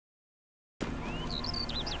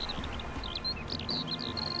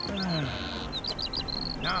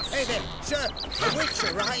enough. Hey there, sir. A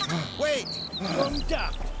Witcher, right? Wait. I'm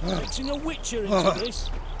daft. Mixing a Witcher into this.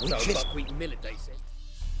 Witches?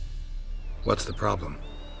 What's the problem?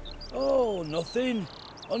 Oh, nothing.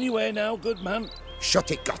 On your way now, good man.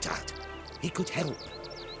 Shut it, Gotthard. He could help.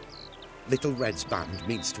 Little Red's band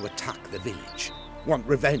means to attack the village. Want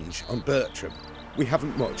revenge on Bertram. We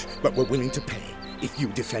haven't much, but we're willing to pay if you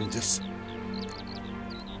defend us.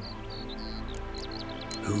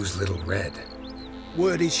 Who's Little Red?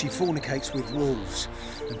 Word is she fornicates with wolves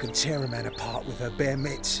and can tear a man apart with her bare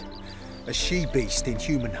mitts. A she-beast in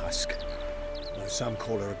human husk. Though some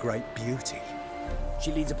call her a great beauty.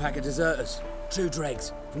 She leads a pack of deserters, true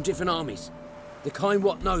dregs, from different armies. The kind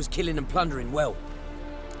what knows killing and plundering well.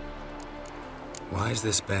 Why's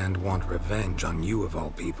this band want revenge on you of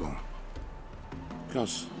all people?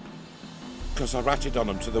 Because I ratted on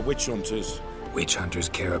them to the witch hunters. Witch hunters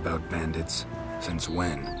care about bandits? Since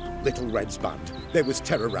when? Little Red's band. They was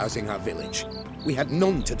terrorizing our village. We had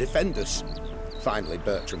none to defend us. Finally,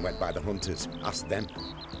 Bertram went by the hunters, asked them.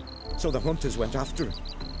 So the hunters went after him.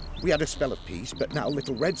 We had a spell of peace, but now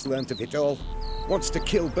Little Red's learnt of it all. Wants to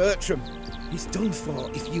kill Bertram. He's done for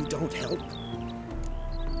if you don't help.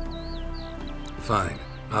 Fine.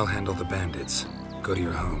 I'll handle the bandits. Go to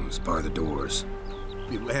your homes, bar the doors.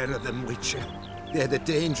 Beware of them, Witcher. They're the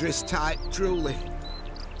dangerous type, truly.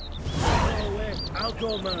 Oh, wait. I'll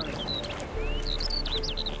go, man.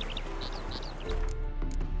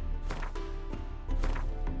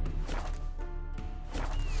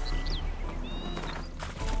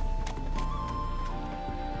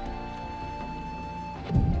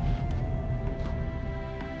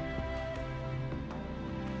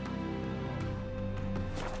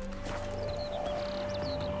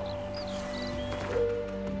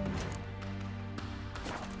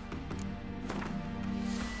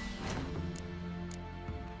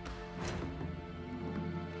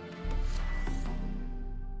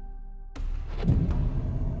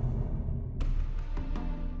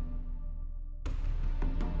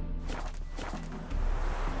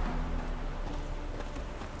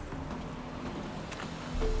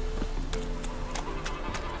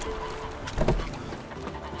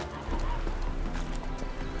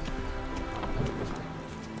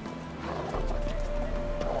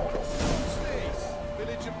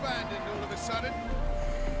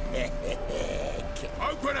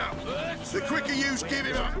 Open up! The quicker yous give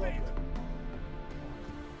it up!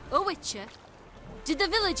 Oh, Witcher, did the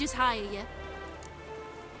villagers hire you?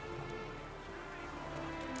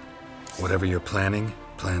 Whatever you're planning,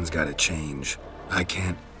 plans gotta change. I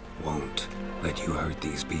can't, won't, let you hurt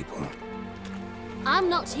these people. I'm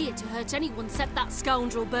not here to hurt anyone except that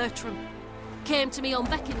scoundrel Bertram. Came to me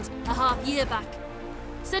unbeckoned a half-year back.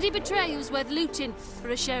 Said he'd betray who's worth looting for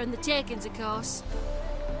a share in the takings, of course.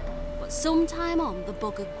 But sometime on, the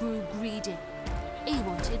bugger grew greedy. He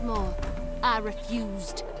wanted more. I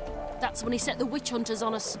refused. That's when he set the witch hunters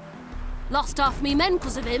on us. Lost half me men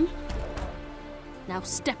 'cause of him. Now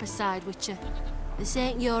step aside, Witcher. This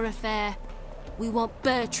ain't your affair. We want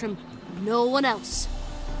Bertram, no one else.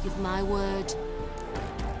 Give my word.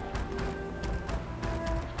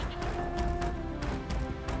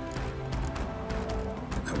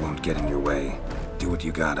 I won't get in your way. Do what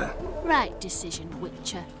you gotta. Right decision,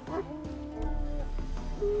 Witcher.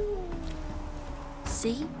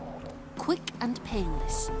 See? Quick and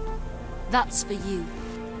painless. That's for you.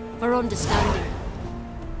 For understanding.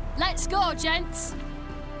 Let's go, gents!